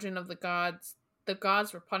the origin of the gods. The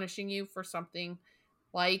gods were punishing you for something,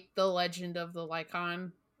 like the legend of the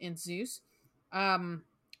Lycaon and Zeus.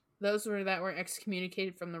 Those that were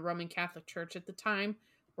excommunicated from the Roman Catholic Church at the time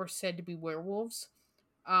were said to be werewolves.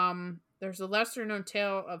 There's a lesser known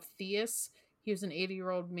tale of Theus. He was an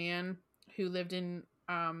 80-year-old man who lived in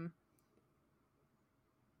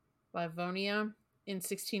Livonia in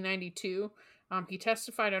 1692. He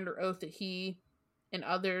testified under oath that he and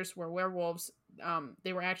others were werewolves.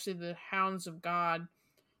 They were actually the hounds of God.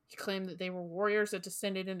 He claimed that they were warriors that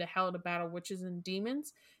descended into hell to battle witches and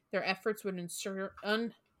demons. Their efforts would ensure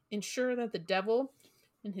that the devil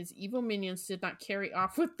and his evil minions did not carry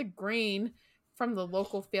off with the grain from the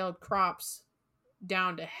local failed crops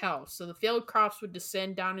down to hell. So the failed crops would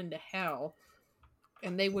descend down into hell,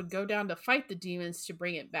 and they would go down to fight the demons to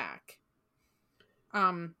bring it back.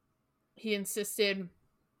 He insisted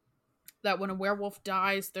that when a werewolf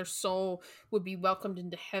dies, their soul would be welcomed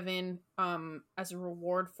into heaven as a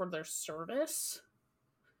reward for their service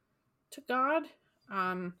to God.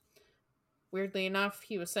 Weirdly enough,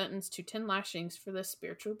 he was sentenced to 10 lashings for this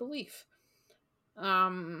spiritual belief.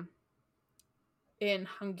 In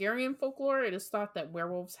Hungarian folklore, it is thought that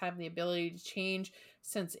werewolves have the ability to change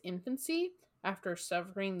since infancy after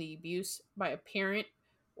suffering the abuse by a parent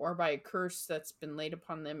or by a curse that's been laid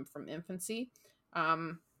upon them from infancy.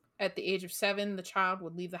 At the age of 7, the child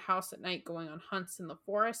would leave the house at night going on hunts in the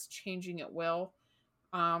forest, changing at will.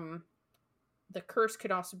 The curse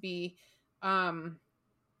could also be obtained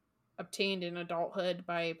in adulthood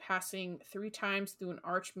by passing 3 times through an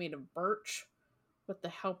arch made of birch with the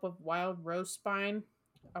help of wild rose spine.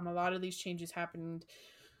 A lot of these changes happened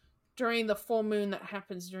during the full moon that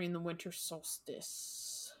happens during the winter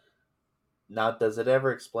solstice. Now, does it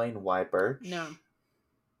ever explain why birch? No.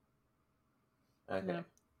 Okay. No.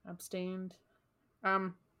 Abstained.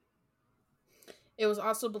 Um, it was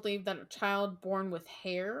also believed that a child born with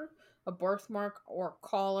hair, a birthmark, or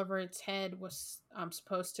caul over its head was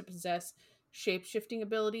supposed to possess shape shifting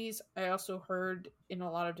abilities. I also heard in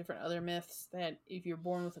a lot of different other myths that if you're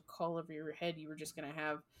born with a caul over your head, you were just going to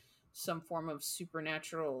have some form of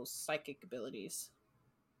supernatural psychic abilities.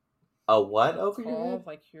 A what A over your caul, head?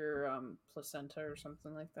 like your placenta or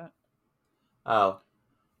something like that. Oh,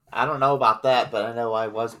 I don't know about that, but I know I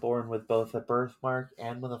was born with both a birthmark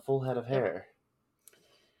and with a full head of Yep. hair.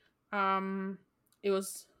 It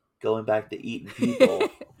was Going back to eating people,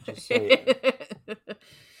 just saying.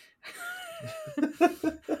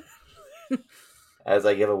 As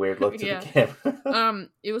I give a weird look to the Yeah. camera.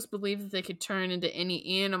 It was believed that they could turn into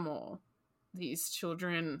any animal, these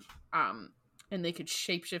children, and they could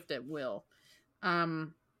shapeshift at will.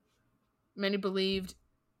 Um, Many believed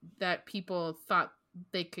that people thought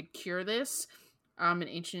they could cure this. In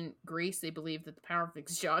ancient Greece, they believed that the power of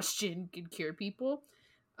exhaustion could cure people.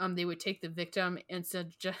 They would take the victim and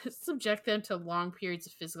subject them to long periods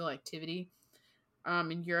of physical activity.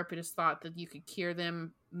 In Europe, it is thought that you could cure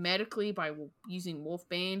them medically by using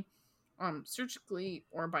wolfbane, surgically,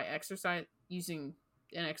 or by exercise using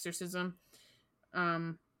an exorcism.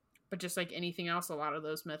 Um, but just like anything else, a lot of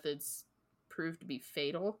those methods proved to be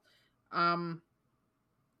fatal. Um,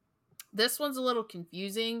 this one's a little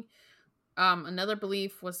confusing. Another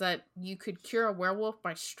belief was that you could cure a werewolf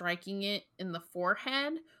by striking it in the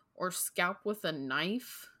forehead or scalp with a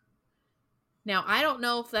knife. Now, I don't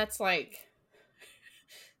know if that's like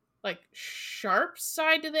sharp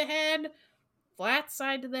side to the head, flat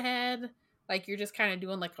side to the head, like you're just kind of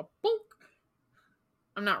doing like a boink.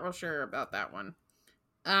 I'm not real sure about that one.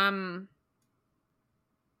 Um,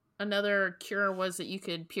 Another cure was that you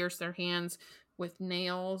could pierce their hands with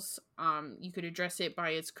nails. You could address it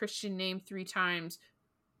by its Christian name 3 times,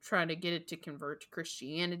 try to get it to convert to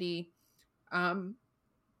Christianity. Um,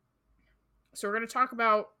 so we're going to talk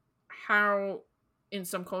about how in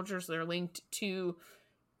some cultures they're linked to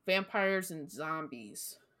vampires and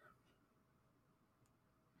zombies.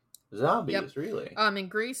 Yep. Zombies, really? In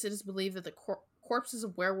Greece, it is believed that the corpses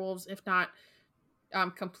of werewolves, if not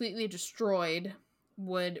completely destroyed,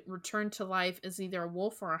 would return to life as either a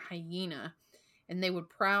wolf or a hyena, and they would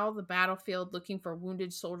prowl the battlefield looking for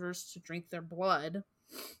wounded soldiers to drink their blood.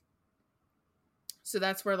 So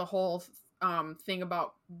that's where the whole thing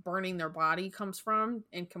about burning their body comes from,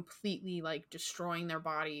 and completely like destroying their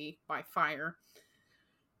body by fire.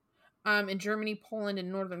 In Germany, Poland,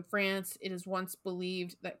 and northern France, it is once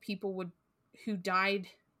believed that people who died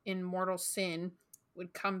in mortal sin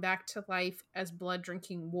would come back to life as blood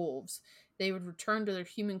drinking wolves. They would return to their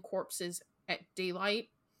human corpses at daylight.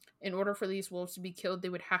 In order for these wolves to be killed, they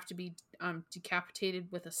would have to be decapitated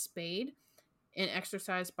with a spade and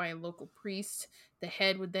exorcised by a local priest. The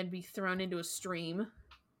head would then be thrown into a stream.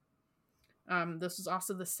 This was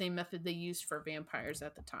also the same method they used for vampires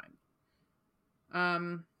at the time.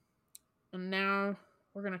 And now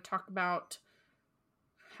we're going to talk about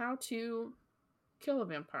how to kill a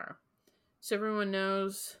vampire. So everyone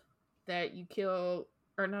knows that you kill,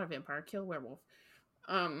 or not a vampire, kill a werewolf.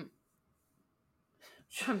 I'm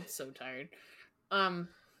so tired.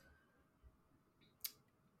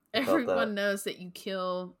 Everyone knows that you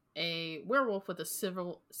kill a werewolf with a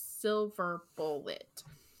silver bullet.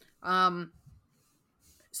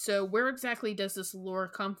 So where exactly does this lore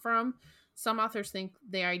come from? Some authors think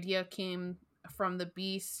the idea came from the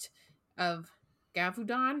beast of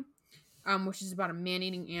Gavudon, which is about a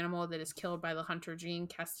man-eating animal that is killed by the hunter Jean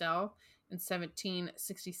Castel in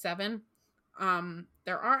 1767.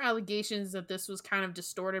 There are allegations that this was kind of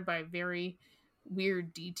distorted by very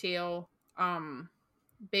weird detail,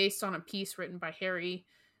 based on a piece written by Harry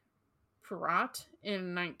Perrott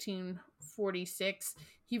in 1946.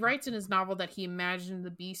 He writes in his novel that he imagined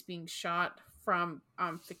the beast being shot from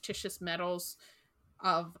fictitious medals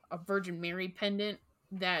of a Virgin Mary pendant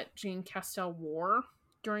that Jean Castel wore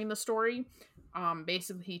during the story.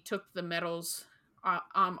 Basically, he took the medals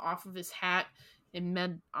off of his hat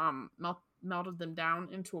and melted them down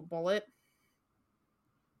into a bullet.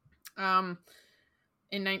 In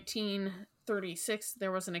 1936,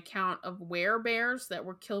 there was an account of werebears that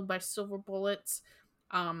were killed by silver bullets.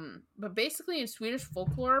 But basically, in Swedish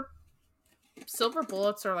folklore, silver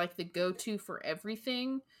bullets are like the go-to for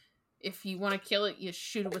everything. If you want to kill it, you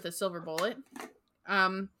shoot it with a silver bullet.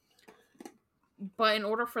 But in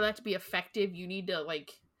order for that to be effective, you need to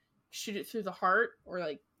like shoot it through the heart or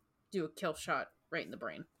like do a kill shot right in the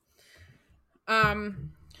brain.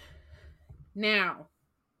 Now,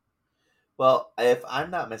 well, if I'm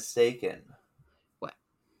not mistaken, what?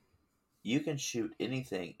 you can shoot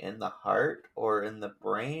anything in the heart or in the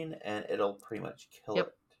brain, and it'll pretty much kill Yep.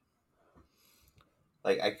 it.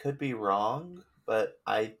 Like, I could be wrong, but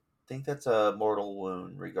I think that's a mortal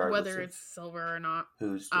wound, regardless Whether of it's silver or not.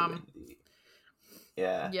 who's doing the.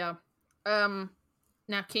 Yeah. Yeah.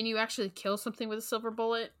 Now, can you actually kill something with a silver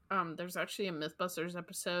bullet? There's actually a Mythbusters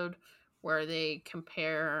episode where they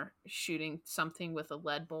compare shooting something with a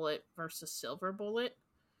lead bullet versus silver bullet.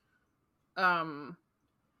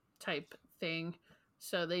 Type thing.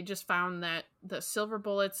 So they just found that the silver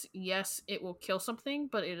bullets, yes, it will kill something,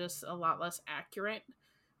 but it is a lot less accurate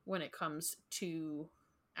when it comes to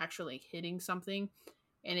actually hitting something,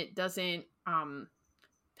 and it doesn't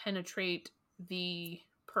penetrate the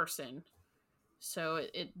person. So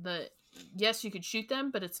yes, you could shoot them,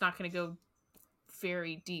 but it's not going to go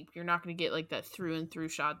very deep. You're not going to get like that through and through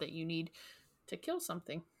shot that you need to kill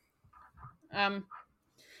something. And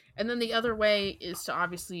then the other way is to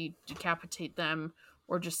obviously decapitate them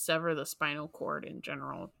or just sever the spinal cord in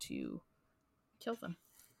general to kill them.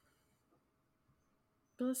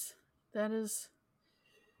 But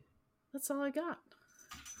that's all I got.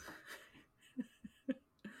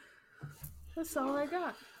 That's all I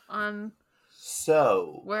got on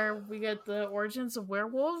where we get the origins of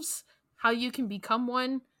werewolves, how you can become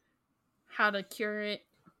one, how to cure it,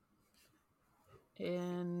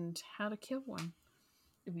 and how to kill one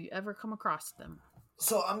if you ever come across them.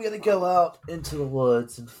 So I'm going to go out into the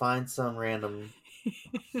woods and find some random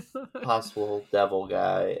possible devil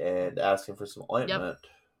guy and ask him for some ointment.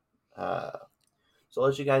 Yep. So I'll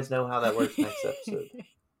let you guys know how that works next episode.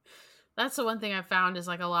 That's the one thing I found is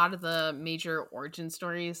like a lot of the major origin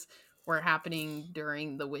stories were happening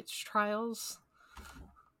during the witch trials.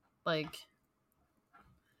 Like,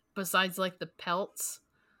 besides like the pelts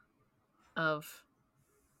of,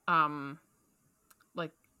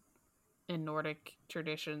 like in Nordic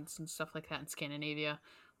traditions and stuff like that in Scandinavia,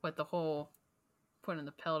 with the whole putting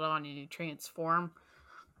the pelt on and you transform.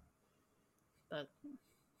 That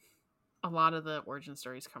a lot of the origin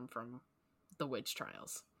stories come from the witch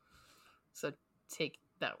trials. So take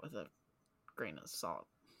that with a grain of salt.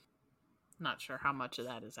 Not sure how much of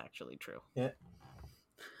that is actually true. Yeah.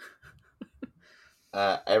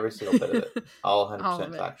 Every single bit of it. All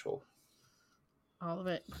 100% factual. All of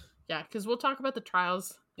it. Yeah, because we'll talk about the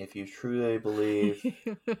trials. If you truly believe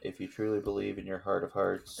in your heart of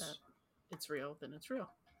hearts that it's real, then it's real.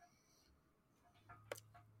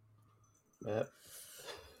 Yep.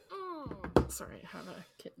 Sorry, I have a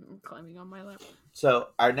kitten climbing on my lap. So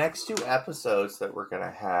our next 2 episodes that we're going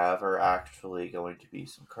to have are actually going to be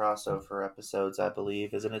some crossover episodes, I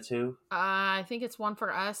believe. Isn't it 2? I think it's one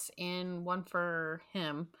for us and one for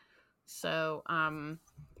him. So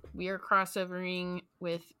we are crossovering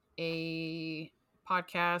with a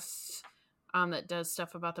podcast that does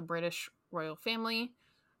stuff about the British royal family.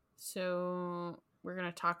 So we're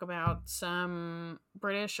going to talk about some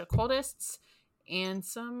British occultists and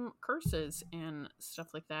some curses and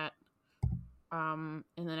stuff like that in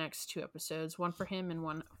the next 2 episodes. One for him and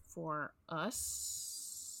one for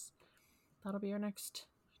us. That'll be our next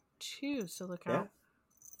 2, so look out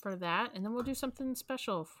for that. And then we'll do something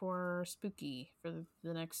special for spooky for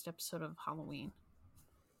the next episode of Halloween.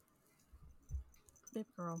 Babe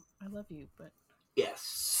girl, I love you, but...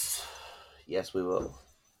 Yes, we will.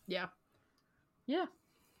 Yeah.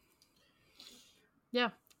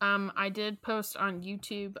 I did post on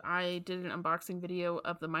YouTube. I did an unboxing video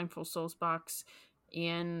of the Mindful Souls box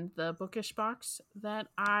and the Bookish box that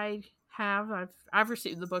I have. I've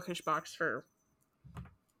received the Bookish box for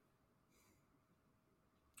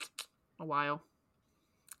a while,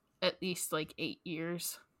 at least like 8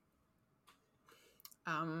 years.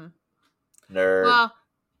 Nerd. Well,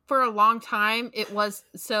 for a long time it was.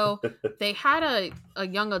 So they had a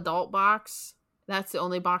young adult box. That's the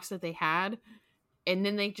only box that they had. And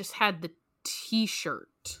then they just had the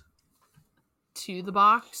t-shirt to the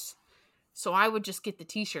box. So I would just get the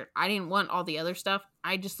t-shirt. I didn't want all the other stuff.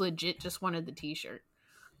 I just legit just wanted the t-shirt.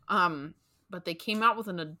 But they came out with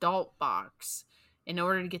an adult box. In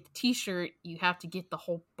order to get the t-shirt, you have to get the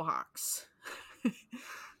whole box.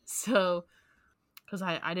 So, because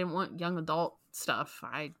I didn't want young adult stuff.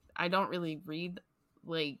 I don't really read,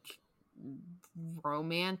 like,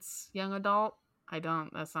 romance young adult.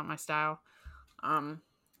 That's not my style.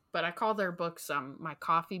 But I call their books my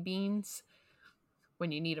coffee beans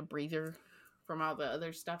when you need a breather from all the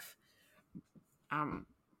other stuff.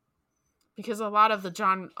 Because a lot of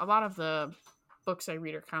the books I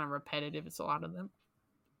read are kind of repetitive. It's a lot of them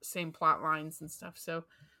same plot lines and stuff. So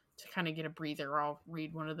to kind of get a breather, I'll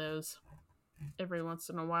read one of those every once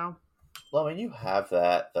in a while. Well, I mean, you have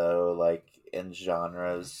that though, like in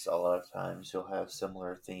genres. A lot of times, you'll have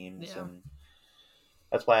similar themes, Yeah. and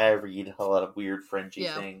that's why I read a lot of weird, fringy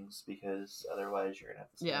Yeah. things because otherwise, you're gonna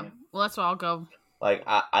have the Yeah. same. Well, that's why I'll go. Like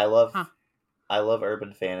Huh. I love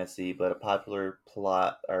urban fantasy, but a popular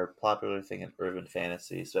plot or popular thing in urban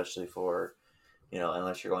fantasy, especially for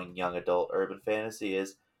unless you're going young adult urban fantasy,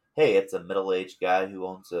 is hey, it's a middle aged guy who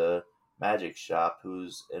owns a magic shop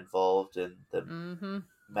who's involved in the Mm-hmm.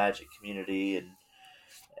 magic community, and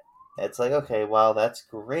it's like, okay, wow, that's Yep.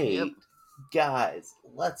 great, guys.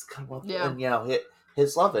 Let's come up with, Yeah. and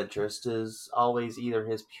his love interest is always either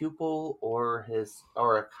his pupil or a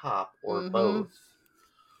cop or Mm-hmm. both.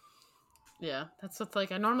 Yeah. That's what's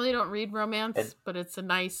like. I normally don't read And romance, but it's a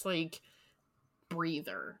nice like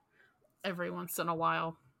breather every once in a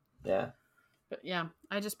while. yeah, But yeah,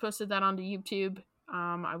 I just posted that onto YouTube.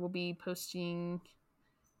 I will be posting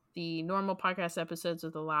the normal podcast episodes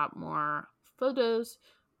with a lot more photos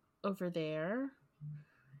over there.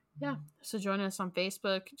 Yeah, so join us on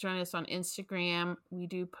Facebook, join us on Instagram. We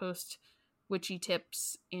do post witchy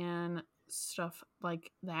tips and stuff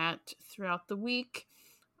like that throughout the week.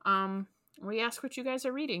 We ask what you guys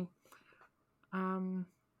are reading.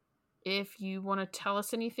 If you want to tell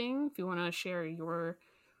us anything, if you want to share your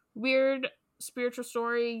weird spiritual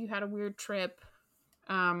story, you had a weird trip,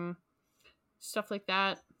 um, stuff like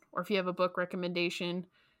that, or if you have a book recommendation,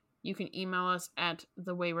 you can email us at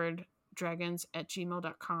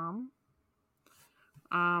thewaywarddragons@gmail.com.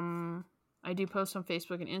 I do post on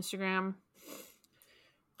Facebook and Instagram.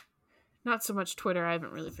 Not so much Twitter. I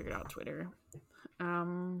haven't really figured out Twitter.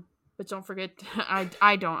 But don't forget,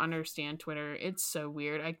 I don't understand Twitter. It's so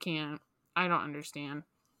weird. I don't understand.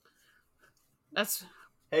 That's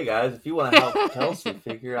hey guys, if you want to help Kelsey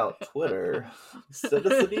figure out Twitter, send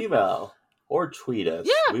us an email or tweet us.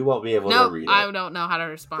 Yeah. We won't be able to read it. I don't know how to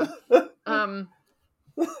respond. I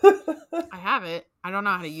have it. I don't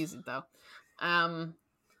know how to use it though.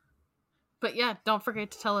 But yeah, don't forget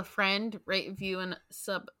to tell a friend, rate, review, and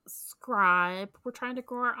subscribe. We're trying to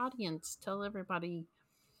grow our audience. Tell everybody.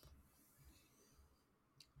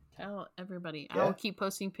 Tell everybody. Yeah. I will keep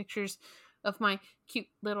posting pictures of my cute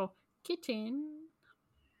little kitten.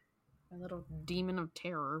 My little demon of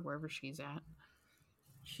terror, wherever she's at.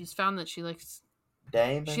 She's found that she likes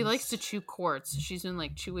Diamonds. She likes to chew cords. She's been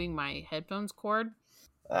like chewing my headphones cord.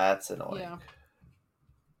 That's annoying. Yeah.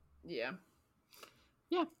 Yeah.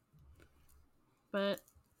 Yeah. But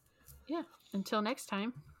yeah, until next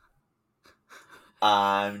time.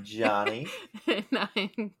 I'm Johnny. And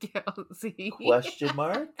I'm Kelsey. Question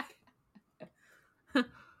mark?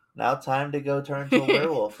 Now time to go turn into a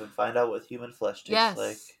werewolf and find out what human flesh tastes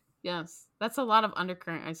like. Yes. That's a lot of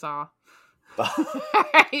undercurrent I saw. Bye. All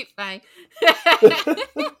right, bye.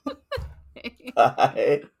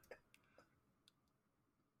 Bye.